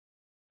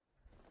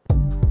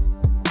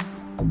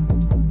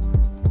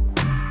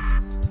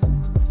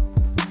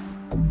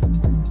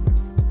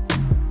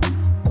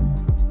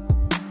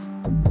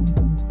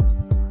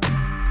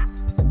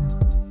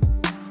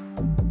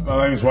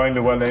name's Wayne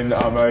Llewellyn.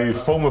 I'm a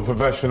former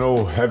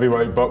professional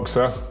heavyweight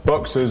boxer.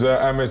 Boxers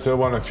are amateur,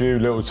 won a few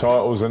little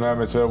titles, and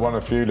amateur, won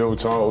a few little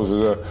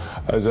titles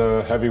as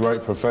a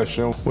heavyweight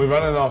professional. We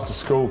run an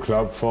after-school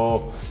club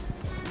for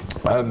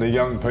the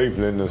young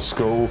people in the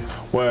school,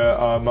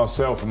 where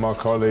myself and my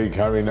colleague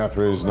Harry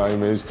Napper, his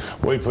name is,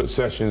 we put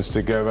sessions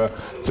together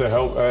to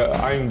help,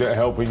 aimed at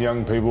helping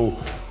young people,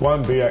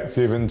 one, be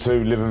active, and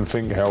two, live and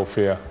think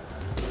healthier.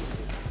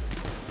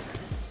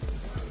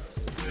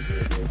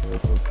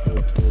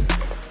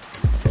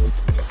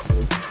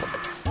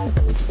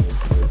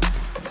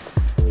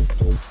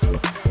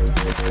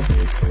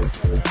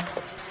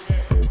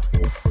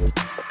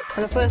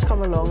 When I first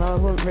come along, I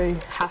wasn't really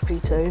happy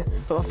to,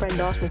 but my friend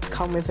asked me to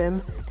come with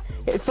him.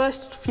 The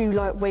first few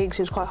weeks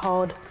it was quite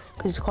hard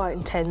because it's quite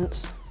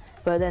intense,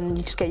 but then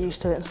you just get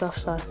used to it and stuff.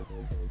 So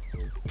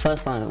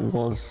first time it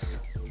was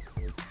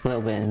a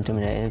little bit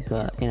intimidated,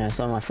 but you know,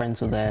 some of my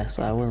friends were there,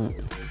 so I wasn't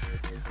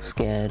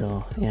scared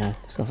or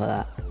stuff like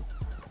that.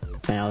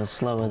 I mean, I was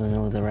slower than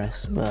all the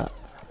rest, but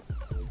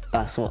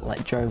that's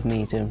what drove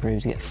me to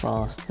improve, to get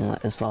fast and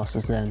as fast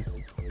as them.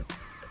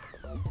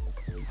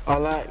 I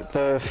like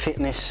the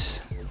fitness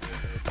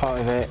part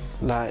of it,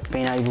 like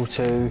being able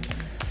to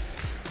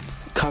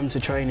come to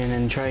training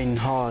and train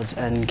hard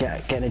and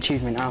get an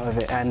achievement out of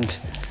it, and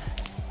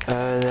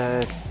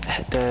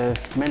the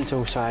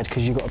mental side,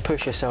 because you've got to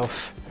push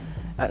yourself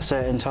at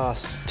certain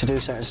tasks to do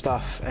certain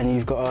stuff, and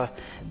you've got to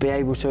be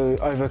able to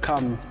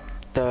overcome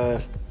the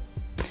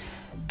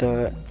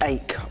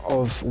ache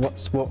of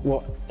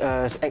what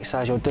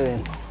exercise you're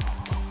doing.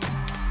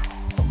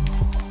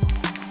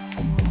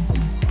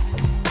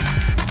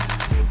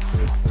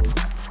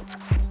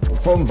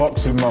 From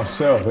boxing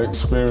myself,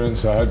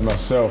 experience I had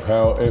myself,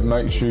 how it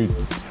makes you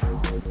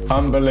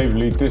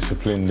unbelievably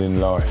disciplined in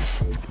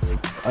life.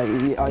 I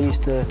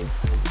used to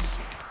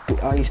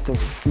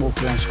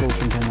walk around school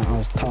thinking that I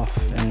was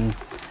tough and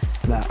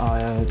that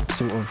I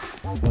sort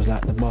of was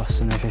like the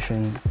boss and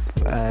everything.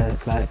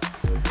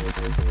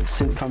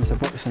 Since coming to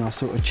boxing, I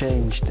sort of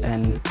changed,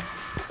 and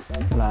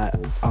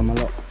I'm a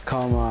lot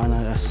calmer, and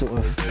I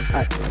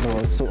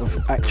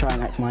try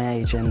and act my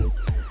age and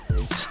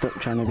stop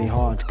trying to be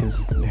hard, because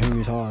who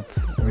is hard,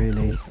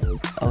 really?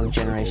 Old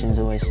generation's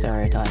always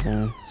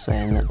stereotyping,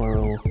 saying that we're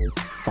all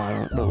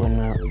violent, but we're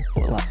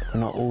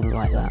not all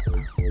like that.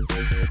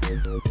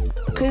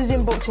 Because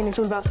in boxing it's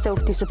all about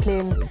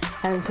self-discipline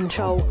and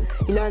control.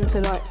 You learn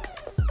to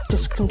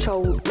just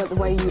control the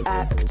way you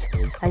act,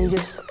 and you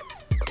just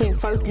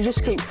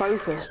keep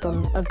focused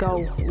on a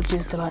goal, which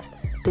is to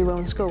do well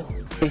in school.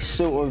 It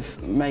sort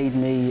of made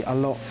me a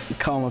lot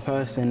calmer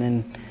person,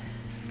 and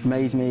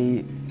made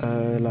me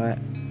a lot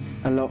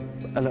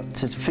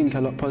to think a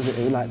lot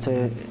positive,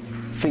 to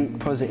think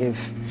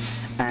positive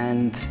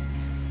and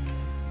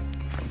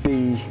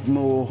be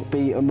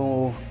a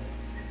more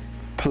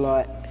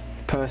polite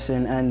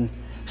person, and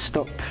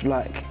stop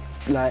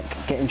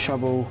get in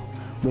trouble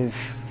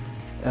with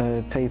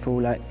people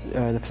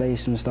the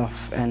police and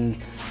stuff,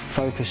 and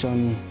focus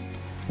on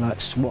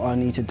what I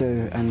need to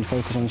do, and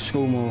focus on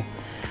school more,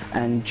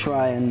 and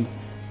try and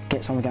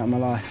get something out of my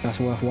life that's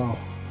worthwhile.